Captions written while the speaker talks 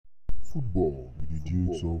Football with the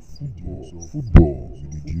drinks of football. Football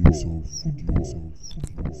with the drinks of football.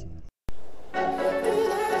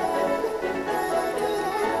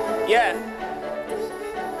 Yeah.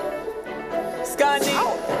 Scandi,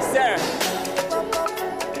 sir.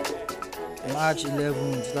 March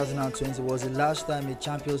 11, 2020 was the last time a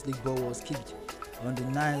Champions League ball was kicked on the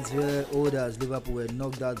night where others Liverpool were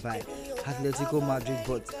knocked out by Atletico Madrid.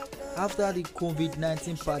 But after the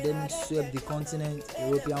COVID-19 pandemic swept the continent,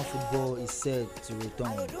 European football is set to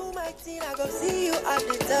return.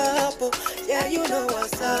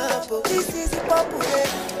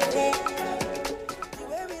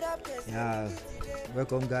 Yeah,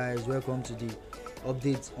 welcome guys, welcome to the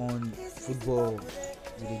updates on football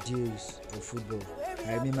with the Dukes of Football.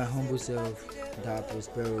 I remain my humble self, Da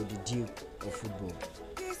Prospero, the Duke of Football.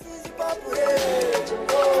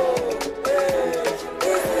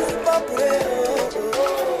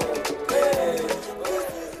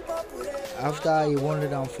 After a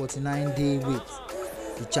 149-day wait,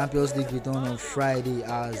 the Champions League returned on Friday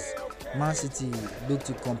as Man City looked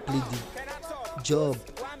to complete the job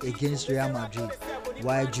against Real Madrid,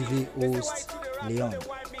 while Juve hosts Lyon.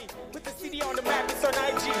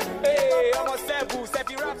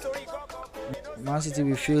 Man City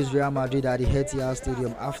will face Real Madrid at the Etihad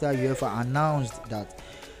Stadium after UEFA announced that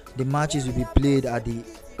the matches will be played at the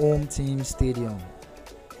home team stadium.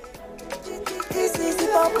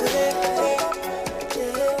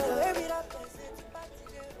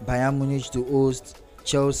 Bayern Munich to host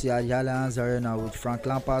Chelsea at the Allianz Arena, with Frank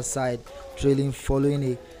Lampard's side trailing following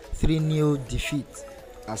a 3-0 defeat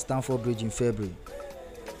at Stamford Bridge in February.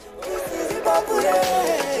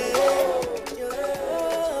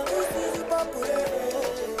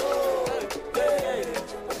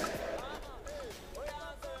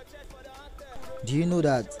 Do you know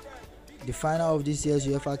that the final of this year's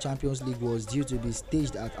UEFA Champions League was due to be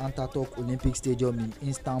staged at Ataturk Olympic Stadium in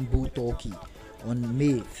Istanbul, Turkey on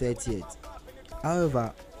May 30th?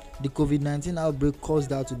 However, the COVID-19 outbreak caused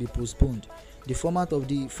that to be postponed. The format of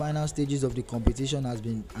the final stages of the competition has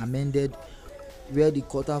been amended, where the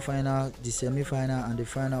quarter-final, the semi-final and the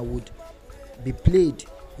final would be played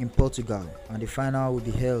in Portugal, and the final will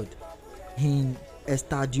be held in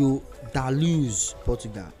Estádio da Luz,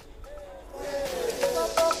 Portugal.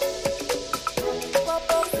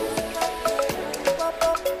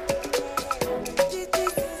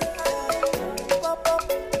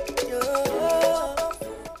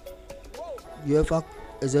 UEFA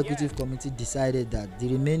Executive Committee decided that the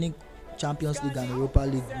remaining Champions League and Europa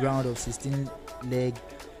League round of 16 leg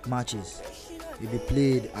matches will be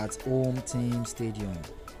played at home team stadium.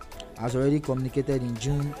 As already communicated in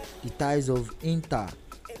June, the ties of Inter,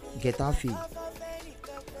 Getafe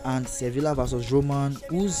and Sevilla vs Roma,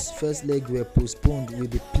 whose first leg were postponed, will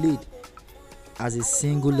be played as a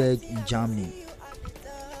single leg in Germany.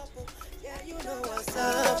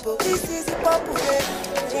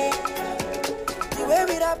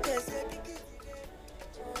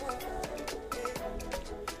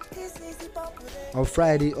 On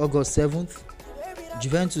Friday, August 7th,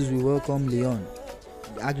 Juventus will welcome Lyon.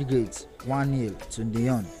 The aggregate 1-0 to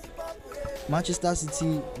Lyon. Manchester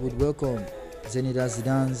City would welcome Zinedine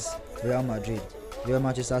Zidane's Real Madrid, where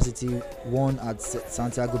Manchester City won at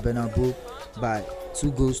Santiago Bernabeu by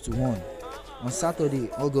 2-1. On Saturday,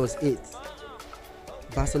 August 8th,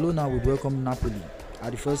 Barcelona would welcome Napoli.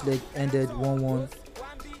 At the first leg ended 1-1.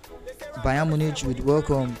 Bayern Munich would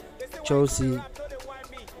welcome Chelsea,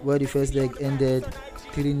 where the first leg ended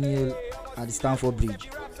 3-0 at the Stamford Bridge.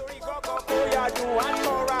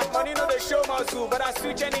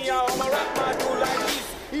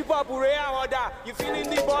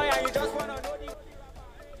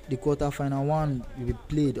 The quarter-final one will be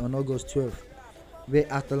played on August 12th,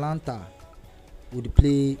 where Atalanta would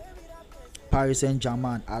play Paris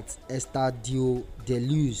Saint-Germain at Estádio da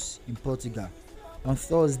Luz in Portugal. On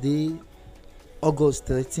Thursday, August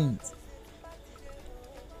 13th,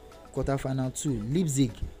 quarter-final 2,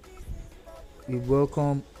 Leipzig will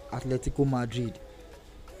welcome Atletico Madrid.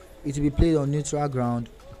 It will be played on neutral ground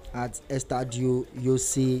at Estádio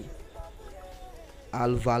José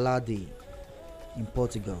Alvalade in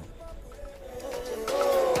Portugal.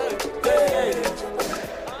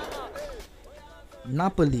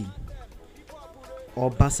 Napoli or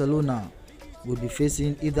Barcelona will be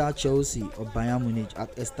facing either Chelsea or Bayern Munich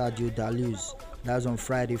at Estádio da Luz. That's on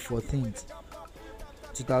Friday 14th,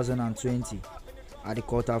 2020 at the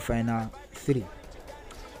quarter-final 3.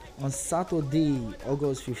 On Saturday,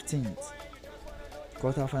 August 15th,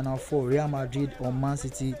 quarter-final 4, Real Madrid or Man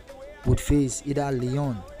City would face either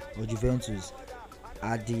Lyon or Juventus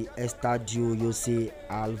at the Estádio José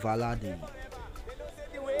Alvalade.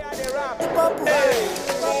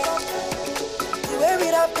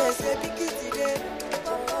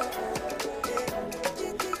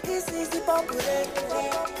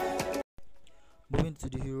 Moving to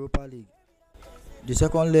the Europa League. The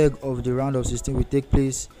second leg of the round of 16 will take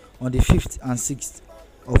place on the 5th and 6th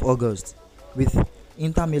of August, with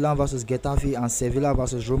Inter Milan vs Getafe and Sevilla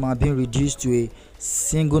vs Roma being reduced to a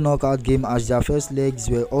single knockout game, as their first legs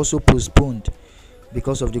were also postponed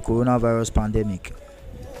because of the coronavirus pandemic.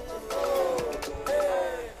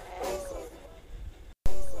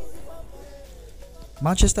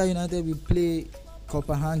 Manchester United will play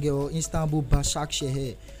Copenhagen or Istanbul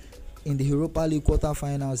Başakşehir in the Europa League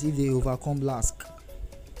quarter-finals if they overcome Lask.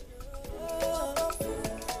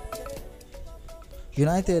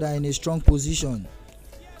 United are in a strong position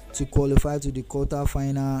to qualify to the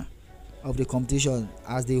quarter-final of the competition,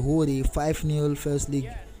 as they hold a 5-0 first leg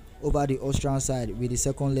over the Austrian side, with the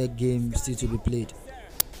second leg game still to be played.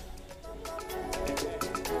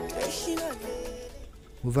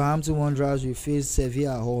 Wolverhampton Wanderers will face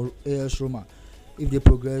Sevilla or AS Roma if they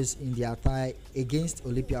progress in their tie against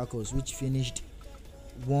Olympiacos, which finished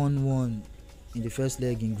 1-1 in the first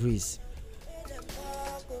leg in Greece.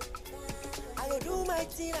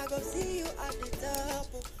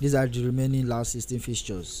 These are the remaining last 16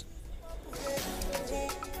 fixtures.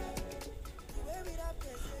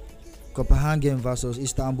 Copenhagen vs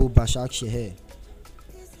Istanbul Başakşehir.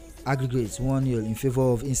 Aggregates 1-0 in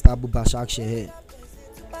favor of Istanbul Başakşehir.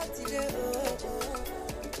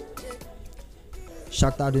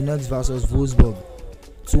 Shakhtar Donetsk vs Wolfsburg.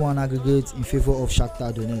 2-1 aggregate in favor of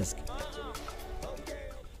Shakhtar Donetsk.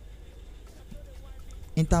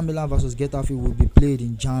 Inter Milan vs Getafe will be played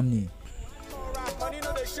in Germany.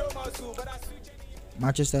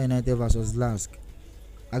 Manchester United vs Lask.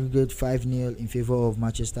 Aggregate 5-0 in favor of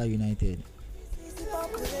Manchester United.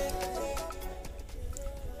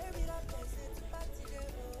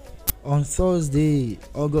 On Thursdays,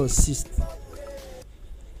 August 6th,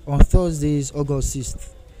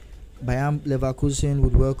 Bayern Leverkusen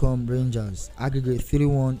would welcome Rangers. Aggregate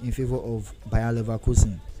 3-1 in favor of Bayern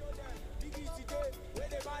Leverkusen.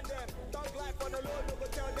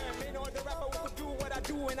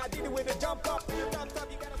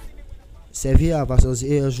 Sevilla vs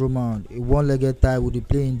AS Roma, a one-legged tie, will be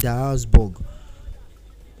played in Salzburg,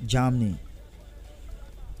 Germany.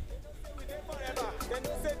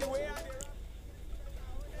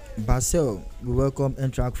 Basel will welcome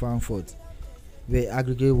Eintracht Frankfurt, where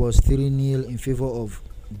aggregate was 3-0 in favor of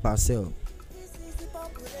Basel.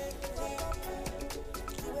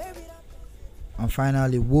 And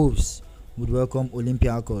finally, Wolves would welcome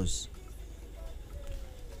Olympiacos.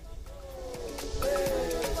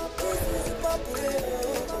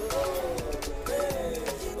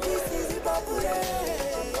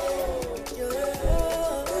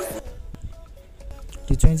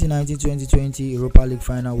 The 2019-2020 Europa League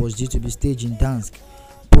final was due to be staged in Gdańsk,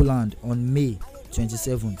 Poland on May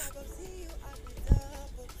 27th.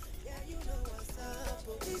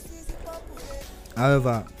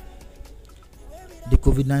 However, the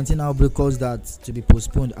COVID-19 outbreak caused that to be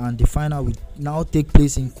postponed, and the final will now take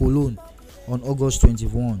place in Cologne on August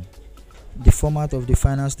 21. The format of the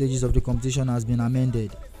final stages of the competition has been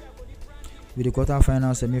amended, with the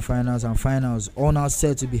quarter-finals, semi-finals and finals all now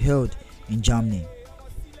set to be held in Germany.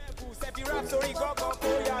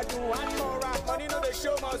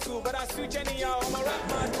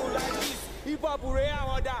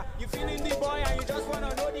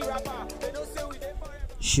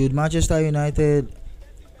 Should Manchester United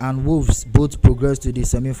and Wolves both progress to the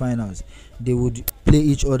semi-finals, they would play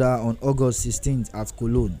each other on August 16th at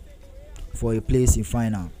Cologne for a place in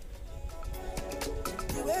final.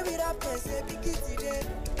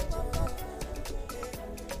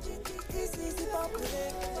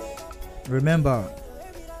 Remember,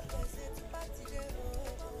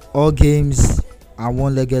 all games are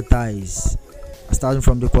one-legged ties, starting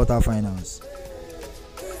from the quarterfinals.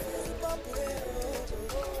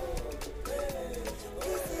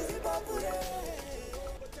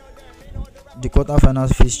 The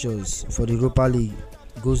quarterfinals fixtures for the Europa League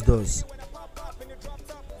goes thus: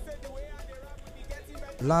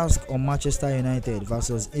 Lask or Manchester United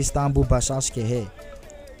versus Istanbul Başakşehir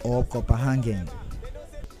or Copenhagen.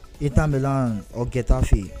 Inter Milan or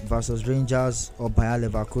Getafe versus Rangers or Bayer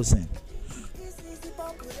Leverkusen.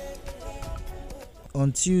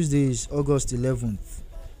 On Tuesdays, August 11th,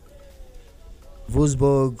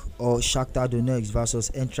 Wolfsburg or Shakhtar Donetsk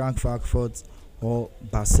versus Eintracht Frankfurt or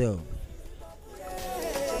Basel.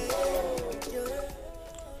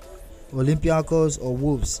 Olympiacos or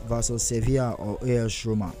Wolves versus Sevilla or AS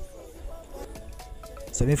Roma.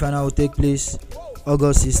 Semi-final will take place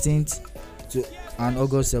August 16th on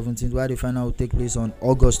August 17th, while the final will take place on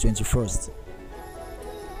August 21st.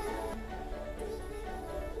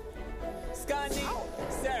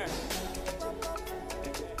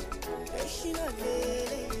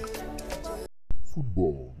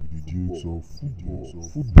 Football with the dukes of football.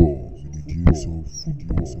 Football with the dukes of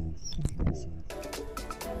football.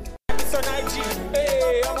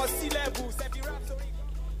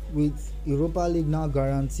 With Europa League now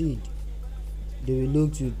guaranteed, they will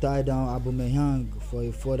look to tie down Osimehn for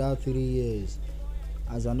a further 3 years,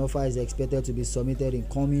 as an offer is expected to be submitted in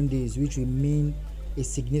coming days, which will mean a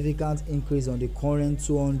significant increase on the current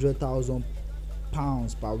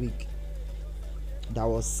 £200,000 per week that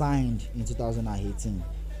was signed in 2018.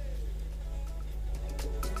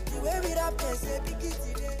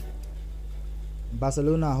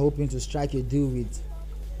 Barcelona are hoping to strike a deal with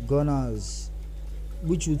Gunners,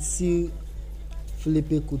 which would see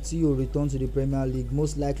Philippe Coutinho return to the Premier League,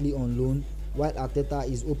 most likely on loan, while Arteta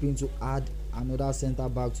is hoping to add another centre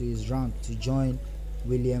back to his rank to join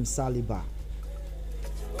William Saliba.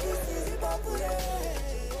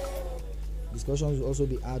 Discussions will also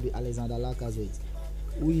be had with Alexander Lacazette,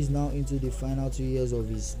 who is now into the final 2 years of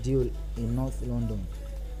his deal in North London.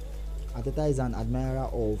 Arteta is an admirer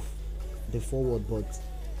of the forward, but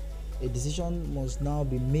a decision must now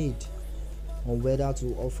be made on whether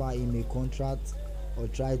to offer him a contract or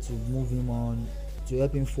try to move him on to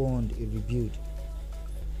help him fund a rebuild.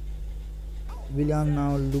 William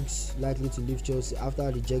now looks likely to leave Chelsea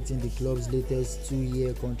after rejecting the club's latest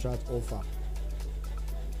 2-year contract offer.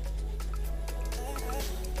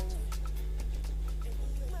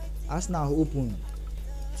 Arsenal open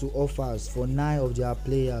to offers for 9 of their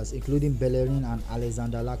players, including Bellerin and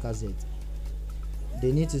Alexander Lacazette.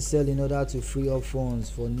 They need to sell in order to free up funds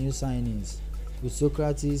for new signings, with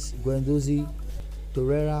Socrates, Guendouzi,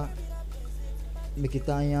 Torreira,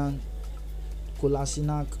 Mkhitaryan,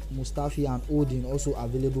 Kolasinac, Mustafi and Odin also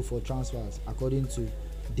available for transfers, according to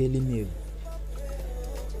Daily Mail.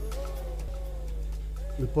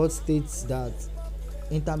 Report states that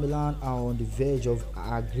Inter Milan are on the verge of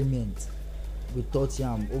agreement with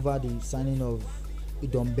Tottenham over the signing of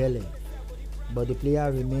Ndombele, but the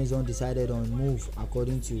player remains undecided on move,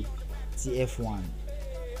 according to TF1.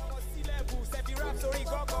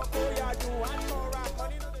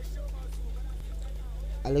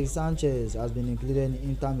 Alex Sanchez has been included in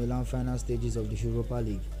Inter Milan final stages of the Europa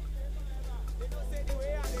League.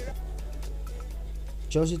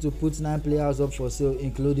 Chelsea to put 9 players up for sale,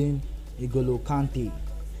 including N'Golo Kante.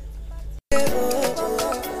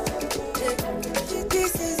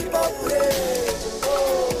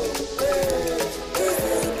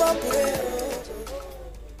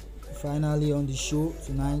 Finally on the show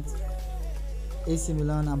tonight, AC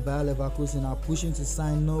Milan and Bayer Leverkusen are pushing to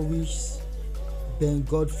sign Norwich's Ben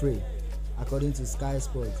Godfrey, according to Sky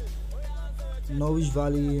Sports. Norwich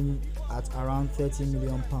value him at around £30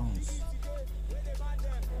 million.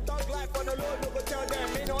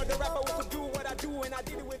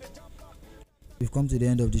 We've come to the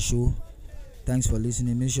end of the show. Thanks for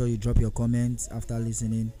listening. Make sure you drop your comments after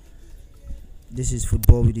listening. This is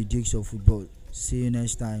Football with the Dukes of Football. See you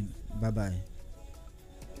next time. Bye bye.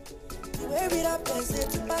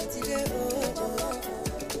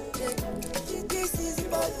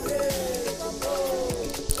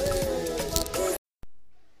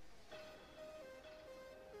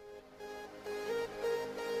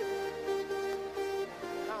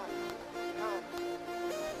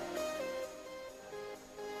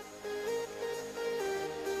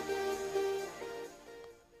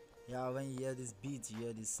 Yeah, when you hear this beat, you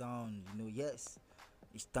hear this sound, you know, yes,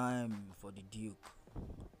 it's time for the Duke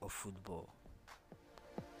of Football.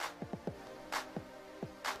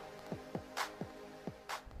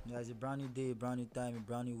 Yeah, it's a brand new day, a brand new time, a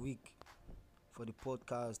brand new week for the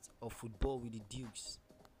podcast of Football with the Dukes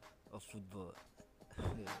of Football.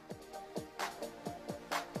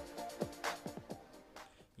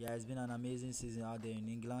 Yeah, it's been an amazing season out there in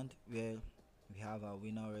England, where we have our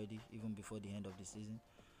winner already, even before the end of the season.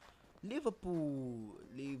 Liverpool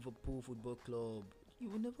Football Club, you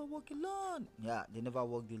will never walk alone. Yeah, they never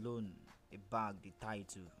walked alone. They bagged the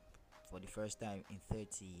title for the first time in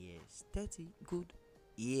 30 years. 30 good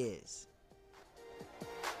years.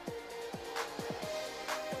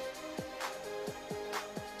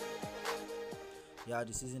 Yeah,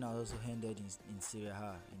 the season has also ended in Seria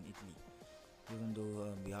A in Italy, even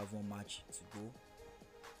though we have one match to go.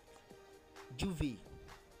 Juve,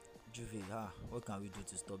 what can we do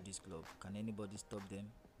to stop this club? Can anybody stop them?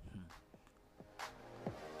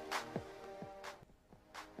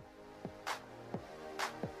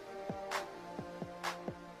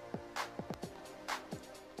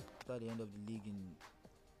 after the end of the league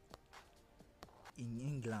in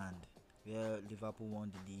England, where Liverpool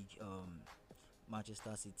won the league,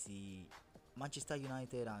 Manchester City, Manchester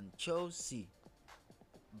United, and Chelsea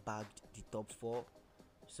bagged the top 4.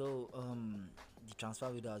 So the transfer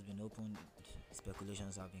window has been opened.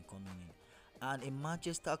 Speculations have been coming in, and a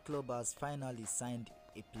Manchester club has finally signed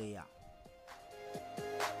a player.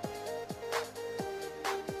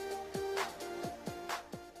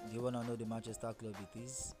 Do you wanna know the Manchester club it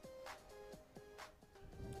is?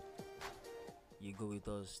 You go with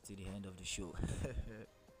us to the end of the show.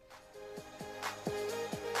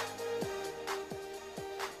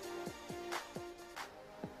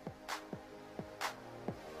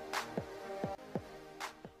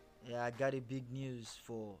 Yeah, I got a big news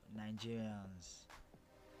for Nigerians.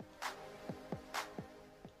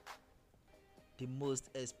 The most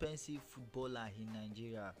expensive footballer in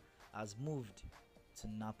Nigeria has moved to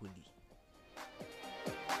Napoli.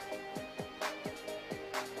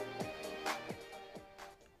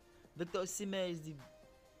 Victor Osimehn is the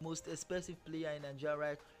most expensive player in Nigeria,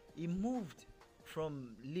 right? He moved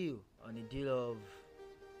from Lille on a deal of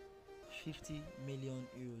 50 million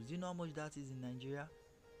euros. Do you know how much that is in Nigeria?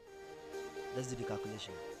 Let's do the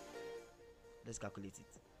calculation. Let's calculate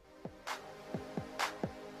it.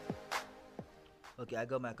 Okay, I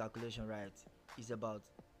got my calculation right. It's about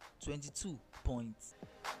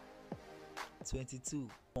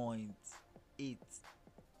 22.8.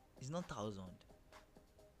 It's not thousand.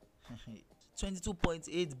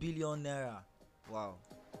 22.8 billion naira. Wow.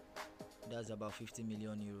 That's about 50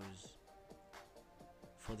 million euros.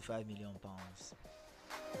 45 million pounds.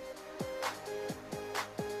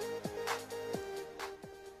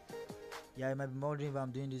 Yeah, you might be wondering if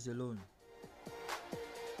I'm doing this alone.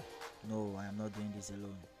 No, I am not doing this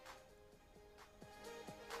alone.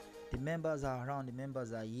 The members are around, the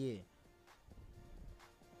members are here.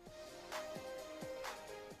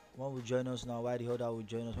 One will join us now, while the other will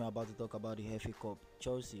join us when we're about to talk about the FA Cup.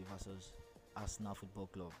 Chelsea versus Arsenal Football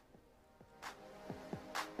Club.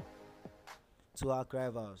 Two arch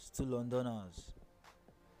rivals, two Londoners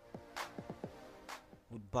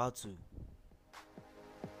would battle,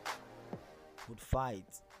 would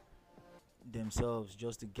fight themselves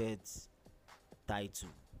just to get title.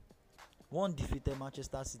 One defeated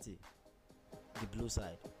Manchester City, the blue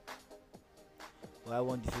side, while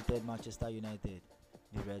one defeated Manchester United,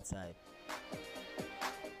 the red side.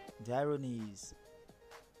 The irony is,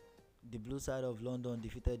 the blue side of London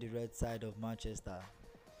defeated the red side of Manchester,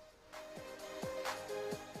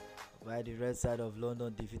 while the red side of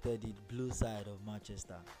London defeated the blue side of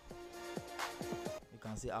Manchester. You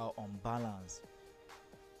can see how unbalanced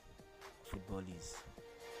football is.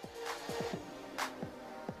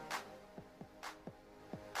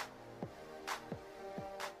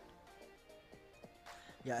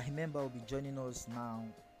 Yeah, remember will be joining us now.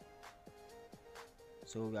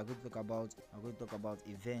 So we are going to talk about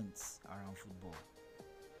events around football.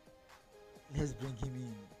 Let's bring him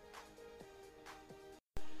in.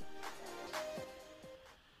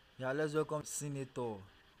 Yeah, let's welcome Senator.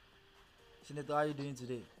 Senator, how are you doing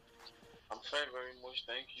today? I'm fine very much,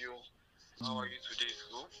 thank you. How are you today,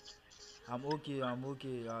 school? I'm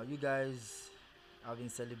okay. You guys have been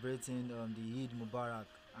celebrating the Eid Mubarak,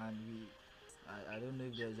 and I don't know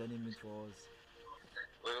if there's any meat for us.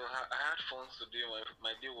 Well, I had fun today.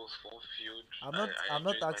 My day was fun-filled. I'm I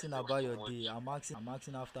not enjoyed asking myself about so your much. day. I'm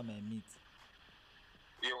asking after my meat.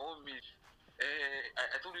 Your own meat. I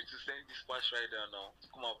told you to send this patch right there now.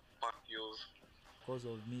 Come and pack yours. Cause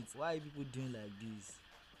of meat. Why are people doing like this?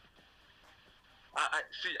 I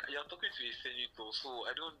see. You're talking to a senator, so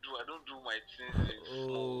I don't do my things in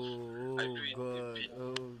smalls. I do it in big.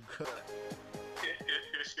 Oh God.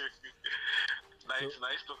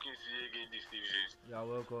 Nice talking to you again this evening. You're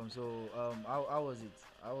welcome. So how was it?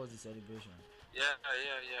 How was the celebration? Yeah.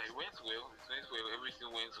 It went well.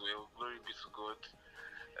 Everything went well. Glory be to God.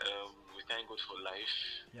 We thank God for life.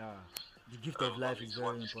 Yeah, the gift of life is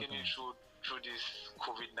very important. Through this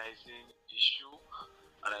COVID-19 issue,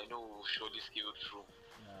 and I know we'll surely scale through.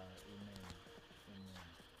 Yeah, amen.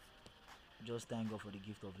 Just thank God for the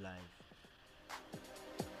gift of life.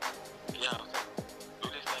 Yeah,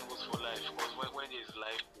 always thank God for life, because when there is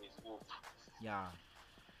life, there is hope. Yeah,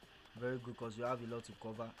 very good, because we have a lot to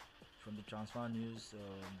cover from the transfer news,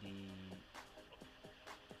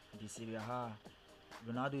 the Seria A.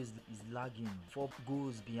 Ronaldo is lagging 4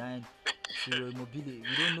 goals behind Ciro Immobile. We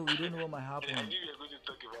don't know what might happen. I knew you were going to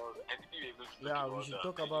talk about. Yeah, we should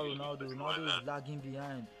talk about Ronaldo. Ronaldo is lagging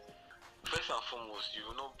behind. First and foremost, you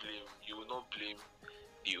will not blame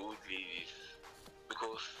the old ladies,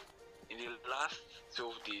 because in the last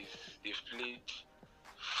 12 days they've played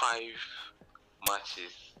 5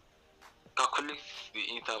 matches. Calculate the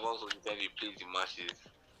intervals of the time they play the matches.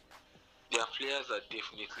 Their players are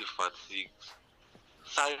definitely fatigued.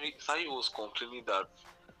 Sari was complaining that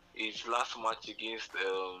his last match against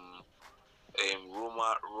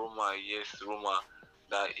Roma,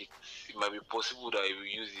 that it might be possible that he will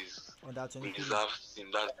use his Under 23. reserve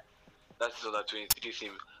team. That's under 23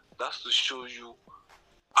 team. That's to show you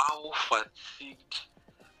how fatigued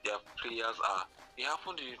their players are. It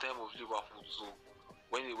happened in the time of Liverpool too,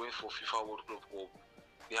 when they went for FIFA World Club Cup.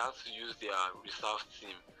 They had to use their reserve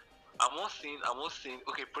team. I'm not saying.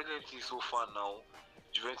 Okay, presently so far now,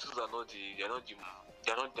 Juventus are not the they're not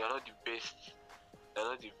the best. They're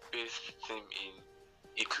not the best team in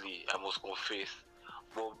Italy, I must confess.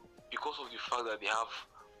 But because of the fact that they have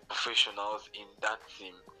professionals in that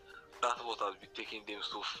team, that's what has been taking them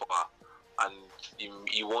so far, and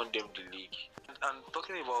he won them the league. And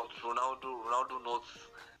talking about Ronaldo not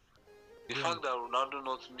the Yeah. fact that Ronaldo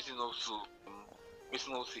not missing up to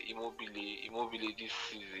Immobile this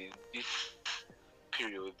season, this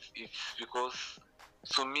period, it's because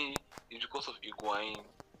to me it's because of Higuain.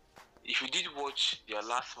 If you did watch their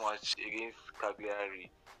last match against Cagliari,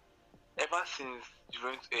 ever since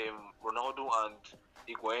Ronaldo and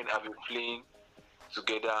Higuain have been playing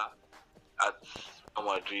together at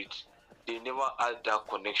Madrid, they never had that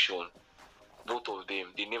connection. Both of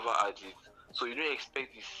them, they never had it. So you don't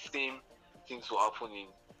expect the same thing to happen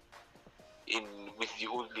in with the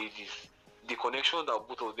old ladies. The connection that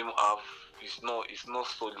both of them have is not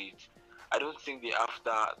solid. I don't think they have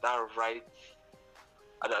that right.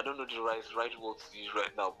 I don't know the right word to use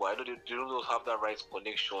right now, but I know they don't have that right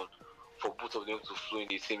connection for both of them to flow in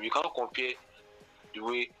the same. You can't compare the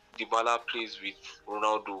way Dybala plays with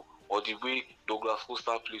Ronaldo or the way Douglas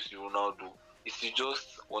Costa plays with Ronaldo. It's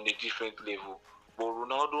just on a different level. But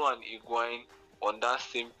Ronaldo and Higuain on that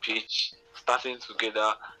same pitch, starting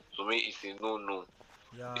together, to me, it's a no-no.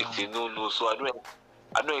 Yeah. It's a no-no. So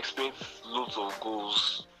I don't expect loads of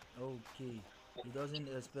goals. Okay. He doesn't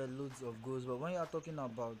expect loads of goals, but when you are talking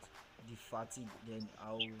about the fatigue, then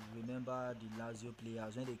I'll remember the Lazio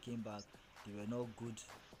players when they came back, they were not good.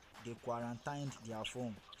 They quarantined their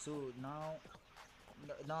form. So now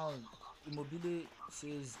Immobile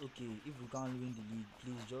says, okay, if we can't win the league,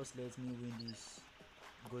 please just let me win this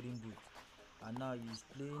golden boot. And now he's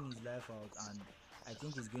playing his life out, and I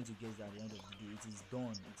think he's going to get it at the end of the day. It is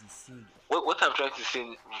done. It is sealed. What I'm trying to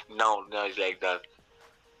say now is like that.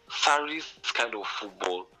 Sarri's kind of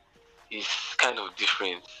football is kind of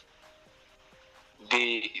different.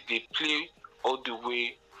 They play all the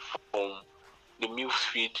way from the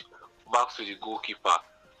midfield back to the goalkeeper.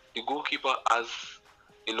 The goalkeeper has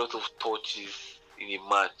a lot of touches in a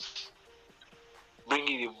match,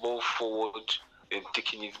 bringing the ball forward and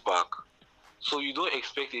taking it back. So you don't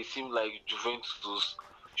expect a team like Juventus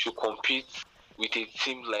should compete with a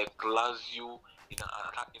team like Lazio in an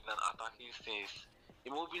attacking sense.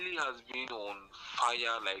 Immobile has been on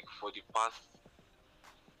fire like for the past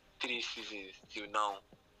 3 seasons till now.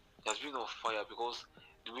 He has been on fire because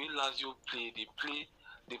the way Lazio play, they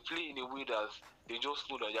play in a way that they just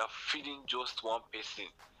know that they are feeding just one person,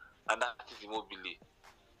 and that is Immobile.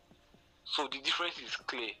 So the difference is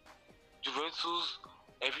clear. Juventus,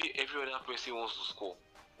 every other person wants to score.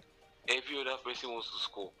 Every other person wants to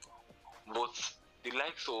score. But the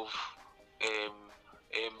likes of um,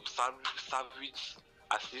 Savage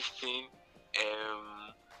assisting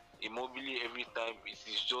Immobile every time, it's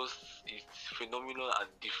phenomenal and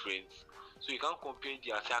different. So you can't compare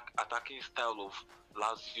the attacking style of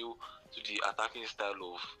Lazio to the attacking style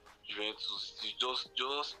of Juventus.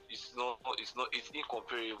 It's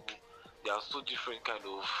incomparable. They are so different kind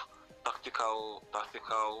of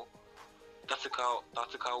tactical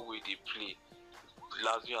way they play.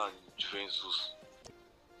 Lazio and Juventus.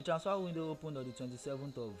 The transfer window opened on the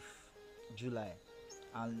 27th of July,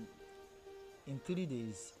 and in 3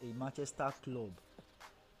 days, a Manchester club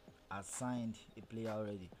has signed a player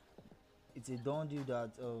already. It's a done deal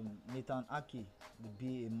that Nathan Ake will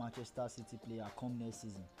be a Manchester City player come next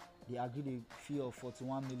season. They agreed a fee of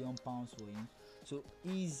 £41 million for him. So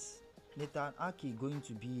is Nathan Ake going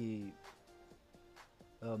to be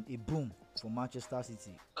a boom for Manchester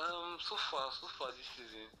City? So far this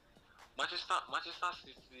season, Manchester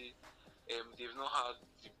City, they've not had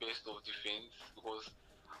the best of defense because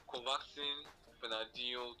converting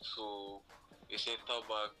Fernandinho to a centre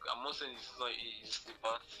back, I'm not saying it's not it's the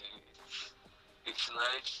bad thing. It's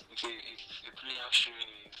nice. It's a player showing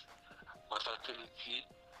his versatility,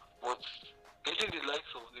 but getting the likes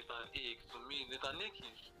of Nathan Ake, to me, Nathan Ake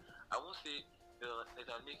is, I won't say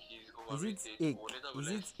Nathan Ake is Is it overrated. Ake? Or later Is will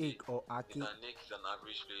I it say Ake or Ake? Nathan Ake is an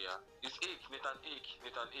average player. It's Ake, Nathan Ake,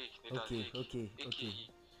 Nathan Ake, Nathan Okay, Ake, okay, okay. AKE.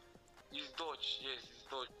 He's Dutch, yes, he's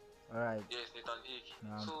Dutch. All right. Yes, Nathan Ake.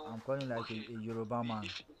 Now So, I'm calling like okay, a Yoruba man.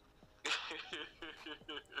 if you,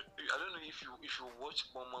 I don't know if you watch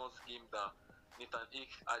Bournemouth's game that Nathan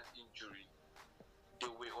Ake had injury, they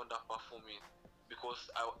were underperforming because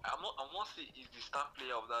I'm not say he's the star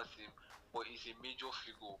player of that team, but he's a major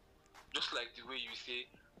figure. Just like the way you say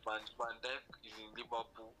Van Dijk is in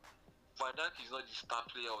Liverpool, Van Dijk is not the star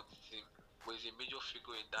player of the team, but he's a major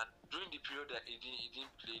figure in that. During the period that he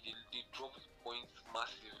didn't play, they dropped points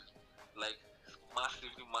massively, like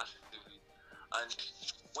massively. And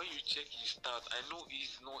when you check his stats, I know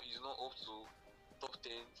he's not up to top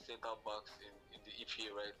 10 centre backs in the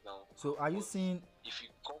EPA right now. So are you But seeing? if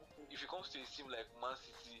he comes to a team like Man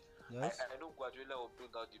City, Yes. I know Guardiola will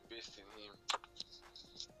bring out the best in him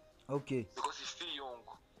Okay. because he's still young.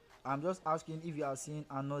 I'm just asking if you are seeing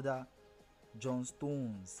another John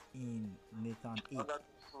Stones in Nathan Ake. No. I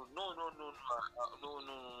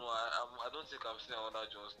don't think I'm seeing another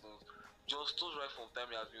John Stones. John Stones right from time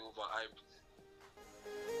he has been overhyped.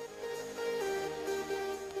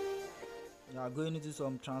 You are going into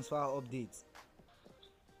some transfer updates.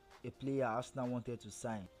 A player Arsenal wanted to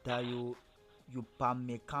sign, Dayo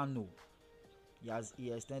Upamecano.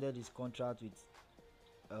 He extended his contract with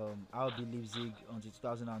RB Leipzig until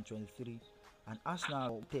 2023, and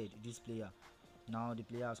Arsenal wanted this player. Now the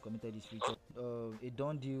player has committed his future. A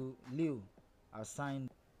done deal. Lille has signed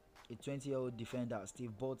a 20-year-old defender,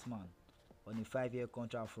 Steve Boltzmann, on a 5-year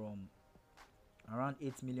contract from around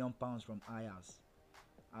 £8 million from Ajax.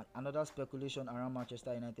 And another speculation around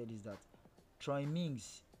Manchester United is that Troy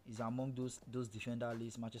Mings is among those defender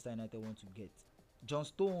lists Manchester United want to get. John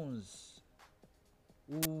Stones,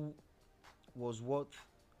 who was worth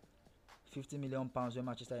 £50 million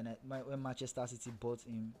when Manchester City bought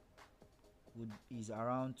him, is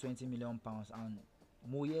around £20 million, and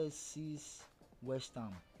Moyes' West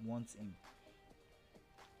Ham wants him.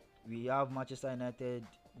 We have Manchester United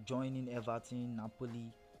joining Everton,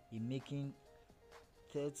 Napoli in making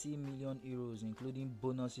 €30 million, including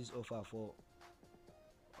bonuses offer for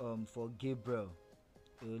Gabriel,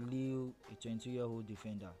 a 22-year-old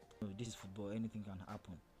defender. This is football, anything can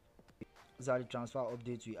happen. These are the transfer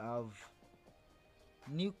updates we have.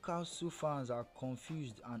 Newcastle fans are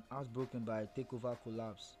confused and heartbroken by takeover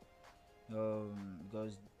collapse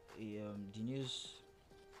because the news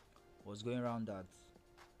was going around that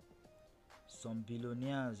some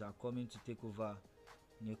billionaires are coming to take over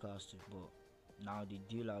Newcastle, but now the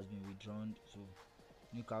deal has been withdrawn, so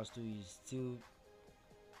Newcastle is still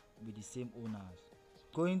with the same owners.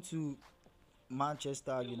 Going to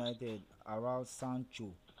Manchester United around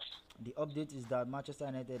Sancho. The update is that Manchester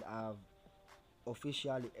United have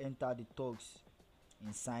officially entered the talks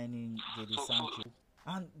in signing Jadon Sancho.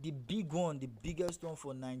 And the biggest one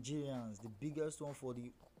for Nigerians, the biggest one for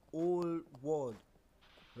the whole world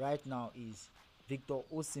right now is Victor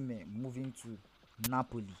Osimehn moving to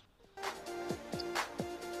Napoli.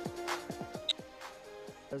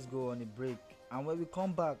 Let's go on a break, and when we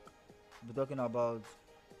come back, we're talking about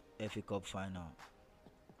FA Cup final,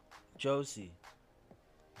 Chelsea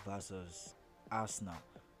versus Arsenal.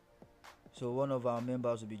 So one of our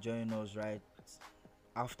members will be joining us right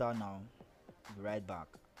after now. We'll be right back.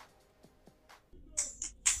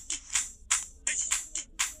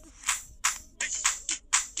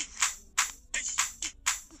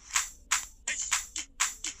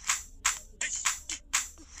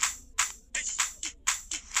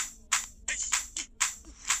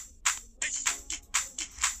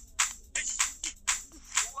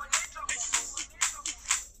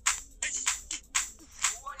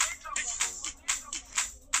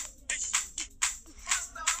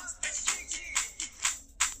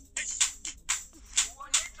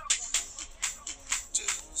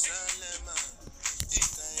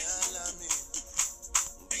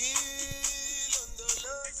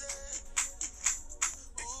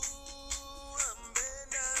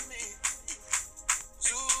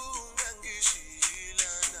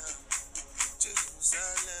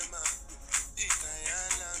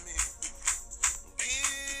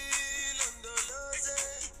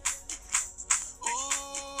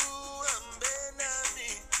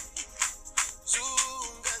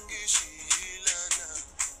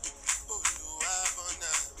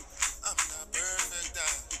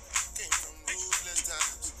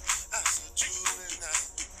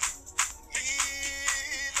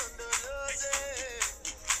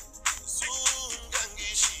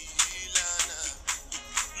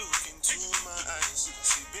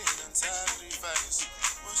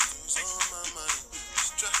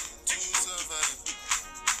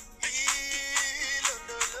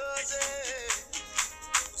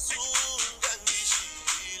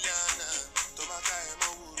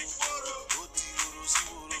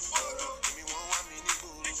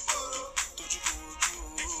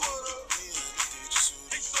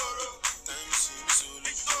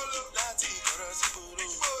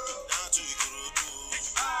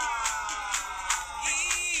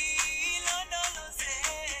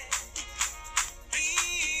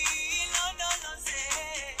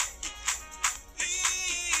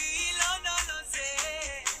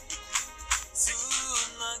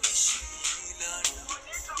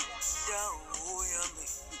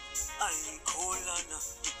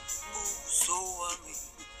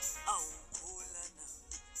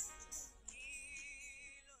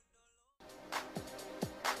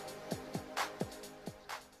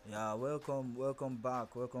 Yeah, welcome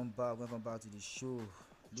back to the show.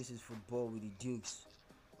 This is football with the Dukes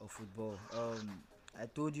of football. I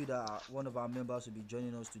told you that one of our members will be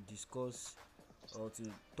joining us to discuss or to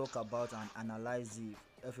talk about and analyze the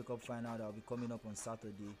FA Cup final that will be coming up on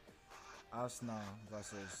Saturday. Arsenal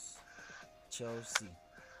versus Chelsea,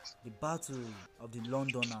 the battle of the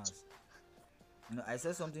Londoners. I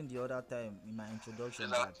said something the other time in my You introduction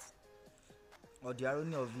know, that, or the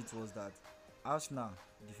irony of it was that Arsenal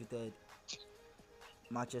defeated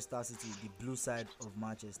Manchester City, the blue side of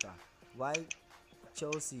Manchester, while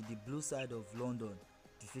Chelsea, the blue side of London,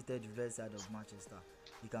 defeated the red side of Manchester.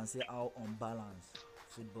 You can see how unbalanced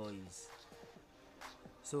football is.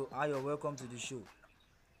 So, Ayo, welcome to the show.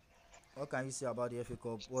 What can you say about the FA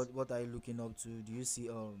Cup? What are you looking up to? Do you see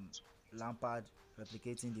Lampard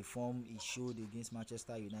replicating the form he showed against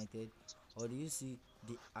Manchester United, or do you see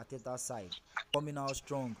the Arteta side coming out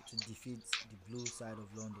strong to defeat the blue side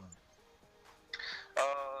of London?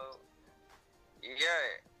 Uh,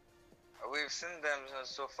 yeah, we've seen them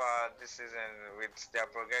so far this season with their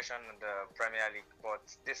progression in the Premier League, but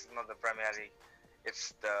this is not the Premier League,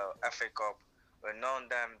 it's the FA Cup. We've known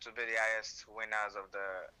them to be the highest winners of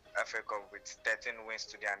the FA Cup with 13 wins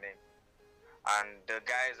to their name. And the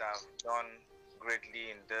guys have done greatly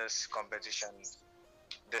in this competition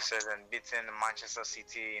this season, beating Manchester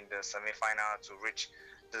City in the semi-final to reach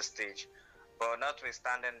this stage. But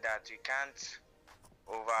notwithstanding that, you can't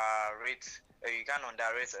underrate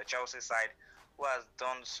a Chelsea side who has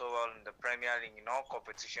done so well in the Premier League in all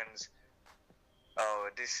competitions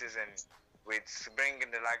this season, with bringing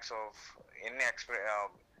the likes of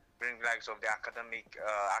bring the likes of the academic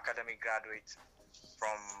graduates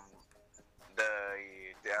from the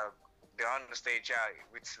on the stage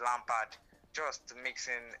with Lampard, just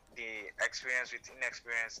mixing the experience with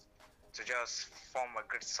inexperience to just form a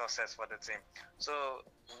great success for the team. So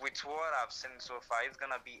with what I've seen so far, it's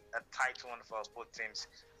gonna be a tight one for both teams.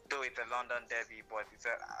 Though it's a London derby, but it's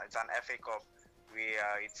an FA Cup.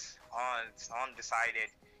 It's undecided.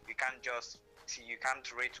 You can't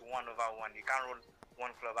rate 1/1. You can't rule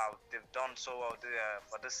one club out. They've done so well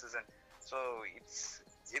for this season, so it's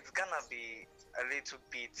gonna be a little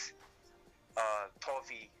bit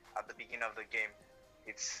toughy at the beginning of the game.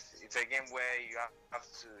 It's a game where you have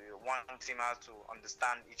to one team has to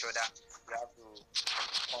understand each other. You have to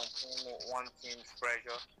contain one team's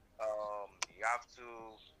pressure. You have to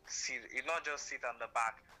not just sit on the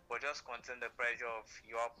back, but just contain the pressure of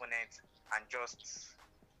your opponent and just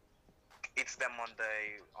hit them on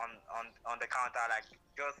the counter, like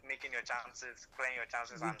just making your chances, playing your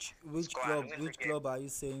chances, and score and win the Which game. club are you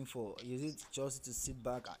saying for? Is it Chelsea to sit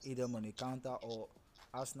back and hit them on the counter, or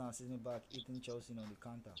Arsenal sitting back hitting Chelsea on the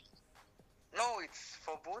counter? No, it's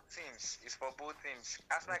for both teams. It's for both teams.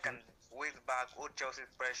 Arsenal Okay. can wait back, hold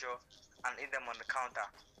Chelsea's pressure, and hit them on the counter.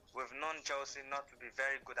 We've known Chelsea not to be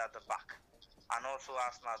very good at the back, and also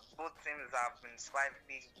Arsenal. Both teams have been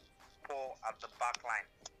slightly poor at the back line.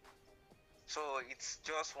 So it's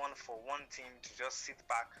just one for one team to just sit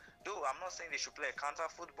back. Though I'm not saying they should play a counter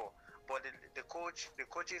football, but the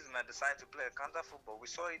coaches might decide to play a counter football.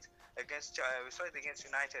 We saw it against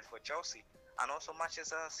United for Chelsea, and also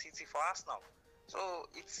Manchester City for Arsenal. So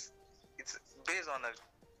it's based on a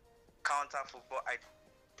counter football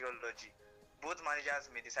ideology. Both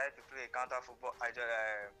managers may decide to play a counter football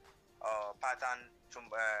pattern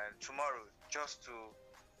tomorrow, just to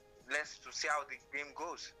see how the game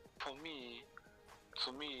goes. for me,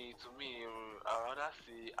 I rather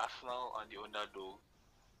see Arsenal and the underdog.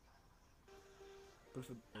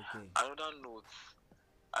 Perfect. Okay. Another note,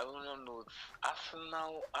 another note.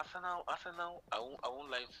 Arsenal. I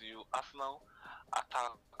won't lie to you. Arsenal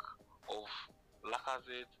attack of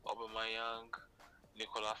Lacazette, Aubameyang,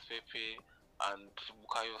 Nicolas Pepe, and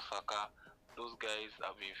Bukayo Saka. Those guys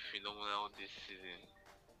have been phenomenal this season.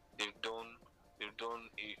 They've done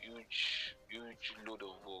a huge load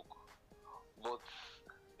of work. But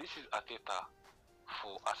this is Arteta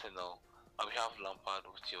for Arsenal, and we have Lampard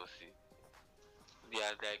of Chelsea. They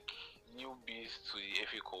are like newbies to the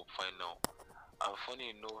FA Cup final, and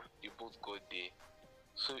funny enough, they both got there.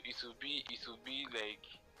 So it will be like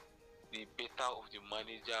the better of the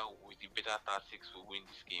manager with the better tactics will win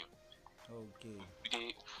this game. Okay.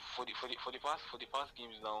 They for the past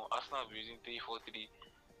games now, Arsenal have been using 3-4-3,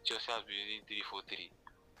 Chelsea has been using 3-4-3.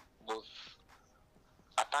 But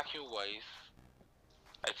attacking wise,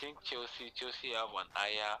 I think Chelsea have an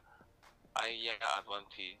higher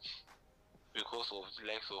advantage because of the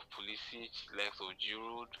likes of Pulisic, the likes of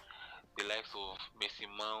Giroud, the likes of Messi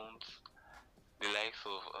Mount, the likes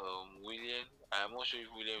of William. I'm not sure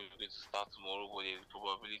if William is going to start tomorrow, but there's a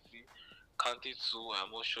probability. Kante too. I'm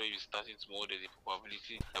not sure if he's starting tomorrow. There's a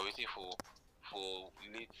probability. They're waiting for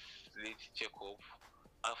late checkup.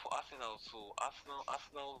 And for Arsenal too,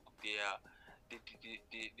 Arsenal, they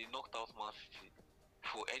knocked out Man City.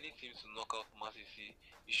 For any team to knock out Man City,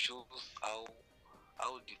 it shows how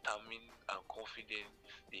determined and confident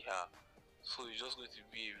they are. So it's just going to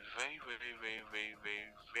be a very, very, very, very, very,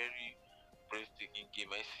 very breathtaking game.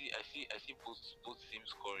 I see both teams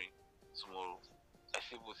scoring tomorrow. I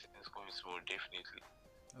see both teams scoring tomorrow definitely.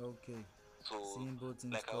 Okay. So Seeing both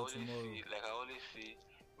teams like I score always tomorrow. say,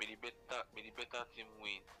 may the better team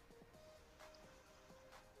win.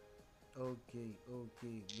 Okay,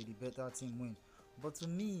 okay. Will the better team win? But to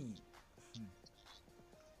me,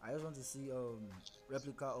 I just want to see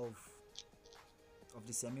replica of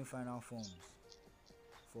the semi-final forms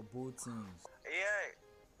for both teams. Yeah,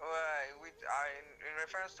 well, in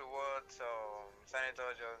reference to what Senator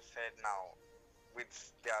just said now, with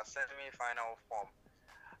their semi-final form,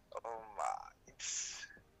 it's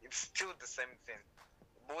still the same thing.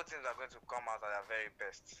 Both teams are going to come out at their very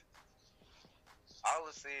best. I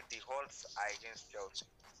would say the odds are against Chelsea,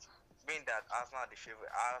 being that Arsenal are the favorite.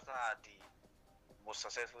 Arsenal are the most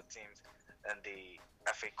successful teams in the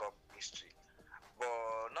FA Cup history.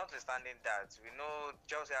 But notwithstanding that, we know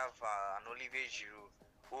Chelsea have an Olivier Giroud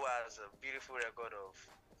who has a beautiful record of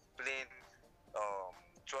playing um,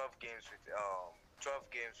 12 games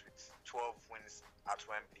with 12 wins at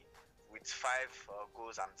Wembley, with 5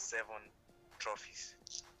 goals and 7 trophies.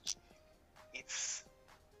 It's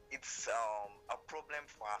a problem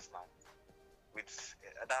for us now with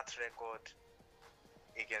that record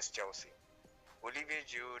against Chelsea. Olivier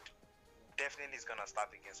Giroud definitely is gonna start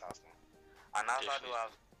against Arsenal, and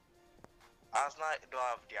Arsenal do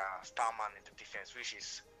have their star man in the defense, which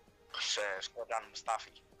is Scotland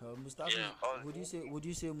Mustafi. Mustafi, Yeah. would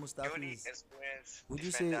you say The Mustafi only is experienced would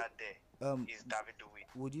you defender say there is David Luiz.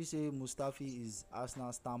 would you say Mustafi is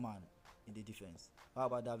Arsenal's star man in the defense? How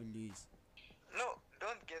about David Luiz? No,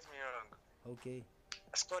 don't get me wrong. Okay.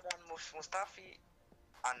 Scotland Mustafi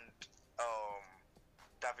and um,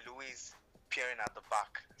 David Luiz appearing at the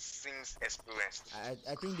back seems experienced.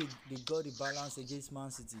 I think they got the balance against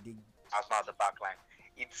Man City. Arsenal at the back line.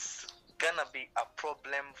 It's gonna be a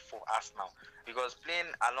problem for Arsenal because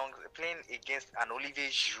playing against an Olivier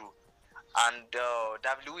Giroud and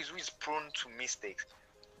David Luiz, who is prone to mistakes,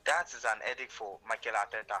 that is an headache for Mikel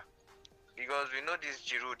Arteta, because we know this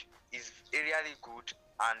Giroud is really good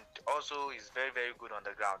and also is very, very good on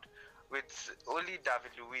the ground. With only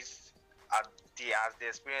David Luiz as the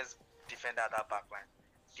experienced defender at that back line,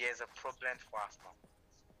 there's a problem for Arsenal.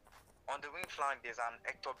 On the wing flank, there's an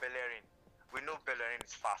Hector Bellerin. We know Bellerin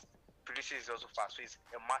is fast. Pulisic is also fast, so it's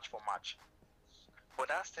a match for match. But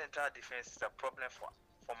that central defense is a problem for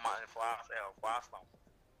Arsenal.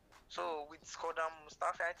 So with Scotland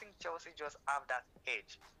Mustafi, I think Chelsea just have that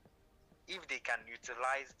edge if they can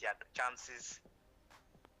utilize their chances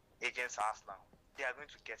against Arsenal. They are going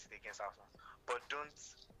to get it against Arsenal. But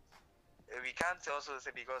we can't also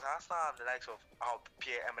say, because Arsenal have the likes of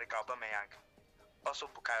Pierre-Emerick Aubameyang, also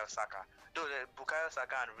Bukayo Saka. Though Bukayo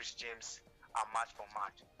Saka and Rich James are match for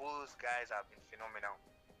match. Both guys have been phenomenal.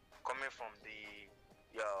 Coming from the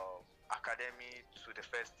academy to the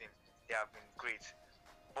first team, they have been great.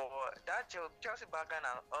 But that Chelsea backline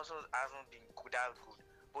also hasn't been that good.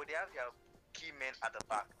 But they have their key men at the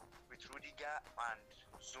back, with Rudiger and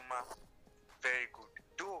Zuma, very good.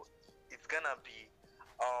 Though it's gonna be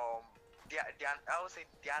I would say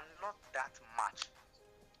they are not that much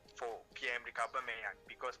for Pierre-Emerick Aubameyang,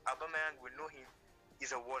 because Aubameyang, we know him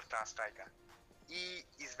is a world-class striker. He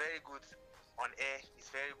is very good on air, he's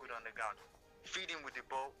very good on the ground. Feed him with the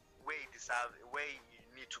ball where he deserves, where you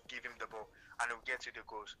need to give him the ball, and he'll get you the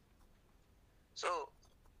goals. So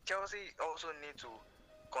Chelsea also need to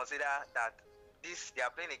consider that they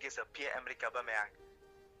are playing against a Pierre-Emerick Aubameyang,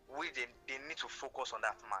 which they need to focus on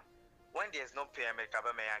that man. When there's no Pierre-Emerick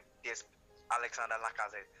Aubameyang, there's Alexander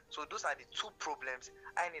Lacazette. So those are the two problems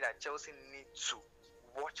I need that Chelsea need to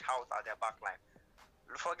watch out at their back line.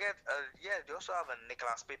 Forget, they also have a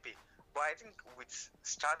Nicolas Pepe, but I think with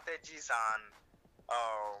strategies and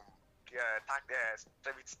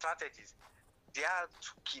with strategies, they are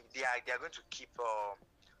going to keep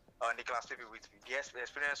Nicolas Pepe with the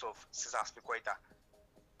experience of Cesar Azpilicueta.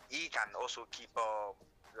 He can also keep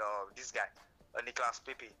this guy, Nicolas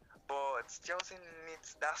Pepe. But Chelsea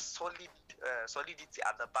needs that solidity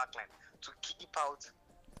at the back line to keep out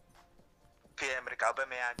Pierre-Emerick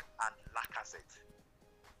Aubameyang and Lacazette.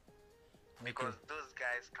 Because those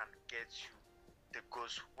guys can get you the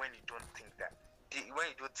goals when you don't think they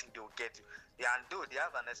will get you. And though they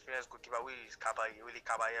have an experienced goalkeeper, which is Willy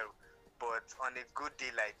Caballero, but on a good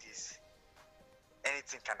day like this,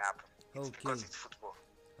 anything can happen. It's because Okay. it's football.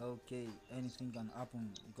 Okay, anything can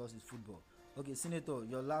happen because it's football. Okay, Senator,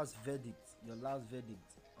 your last verdict. Your last verdict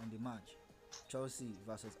on the match. Chelsea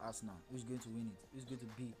versus Arsenal. Who's going to win it? Who's going to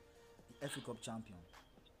be the FA Cup champion?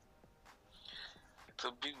 It's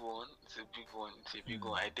a big one. It's a big one. It's a big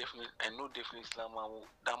one. I know definitely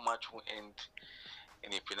that match will end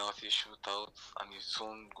in a penalty shootout and it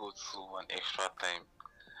soon go to an extra time.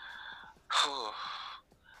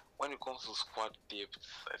 When it comes to squad depth,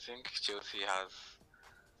 I think Chelsea has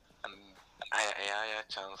an a higher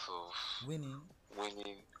chance of Winning.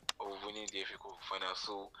 winning winning the FA Cup final.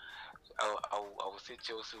 So I would say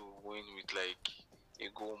Chelsea will win with like a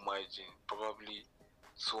goal margin, probably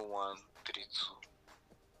 2-1, 3-2.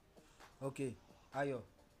 Okay, Ayo,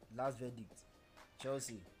 last verdict.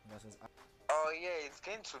 Chelsea versus Oh yeah, it's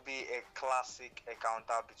going to be a classic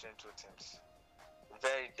encounter between two teams.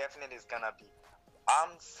 Very definitely, it's gonna be.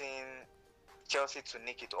 I'm seeing Chelsea to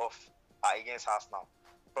nick it off against Arsenal,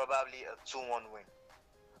 probably a 2-1 win.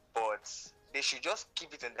 But they should just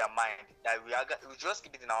keep it in their mind that we just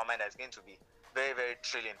keep it in our mind that it's going to be very very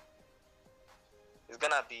thrilling. It's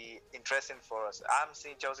gonna be interesting for us. I'm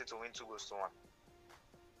seeing Chelsea to win 2-1.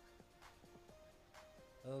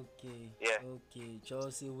 Okay. Yeah. Okay.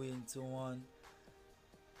 Chelsea win 2-1.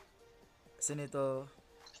 Senator,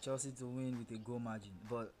 Chelsea to win with a goal margin.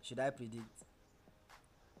 But should I predict?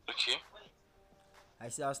 Okay. I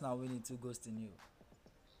see Arsenal winning 2-0.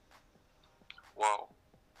 Wow.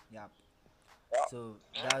 Yep. Yeah. So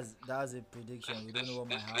Yeah. that's a prediction. We don't know what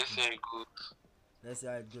might Let's happen. say good. Let's see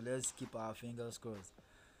how it goes. Let's keep our fingers crossed.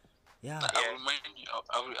 Yeah. I'll remind you.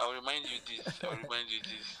 I'll remind you this. I'll remind you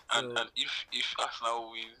this. So- And if Arsenal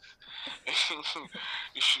wins,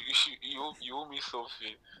 you owe me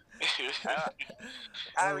something.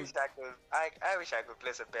 I wish I could. I wish I could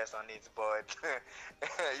place a bet on it, but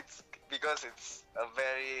it's because it's a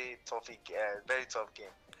very tough game.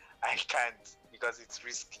 I can't because it's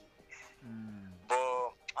risky. Mm,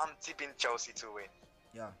 But I'm tipping Chelsea to win.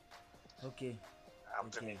 yeah. Okay. I'm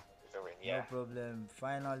Okay. tipping to win. No Yeah. problem.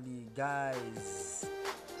 Finally, guys,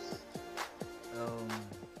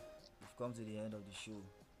 we've come to the end of the show.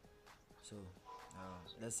 So,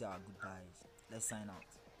 let's say our goodbyes. Let's sign out.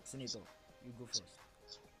 Senator, you go first.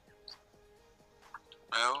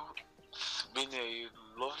 Well, it's been a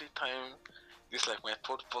lovely time. This is like my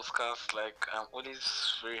third podcast. Like I'm always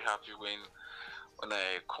very happy when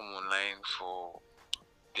I come online for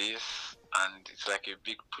this, and it's like a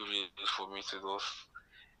big privilege for me to just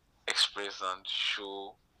express and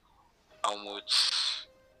show how much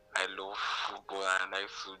I love football and I like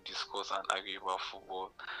to discuss and argue about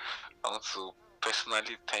football. I want to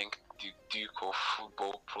personally thank the Duke of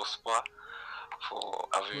Football Prosper for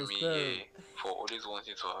having me Prosper. here, for always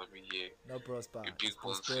wanting to have me here. No prosper. A big It's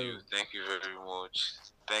one to you. Prospero. Thank you very much.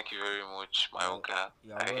 Thank you very much, my Oga.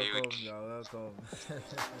 You're I hear welcome. you. You're welcome.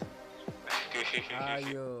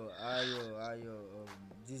 Ayo.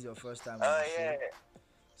 This is your first time on Oh the show. yeah.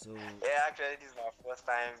 So Yeah. Actually, this is my first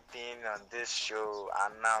time being on this show,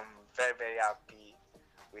 and I'm very very happy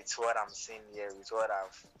with what I'm seeing here, with what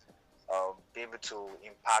I've been able to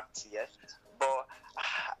impact here. But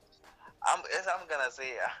I'm gonna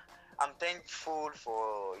say. I'm thankful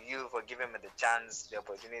for you for giving me the chance, the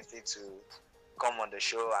opportunity to come on the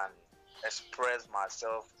show and express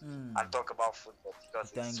myself and talk about football because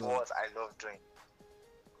Thank it's God. what I love doing.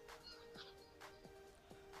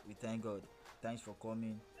 we thank God. Thanks for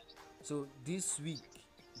coming. So this week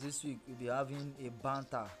we'll be having a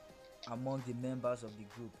banter among the members of the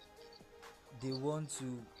group. They want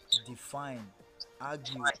to define,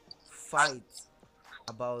 argue, fight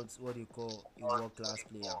about what they call a world class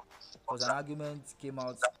player. Because an argument came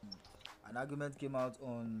out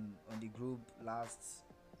on the group last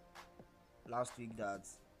week that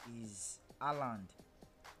is Haaland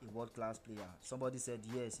a world class player. Somebody said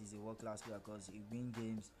yes, he's a world class player because he win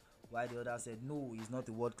games, while the other said no, he's not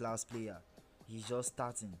a world class player. He's just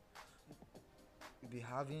starting. We'll be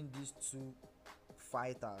having these two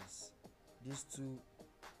fighters, these two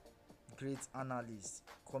great analysts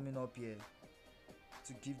coming up here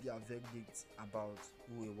to give their verdict about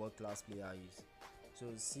who a world class player is. So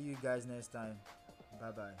see you guys next time. Bye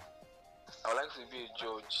bye. I would like to be a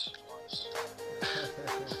judge.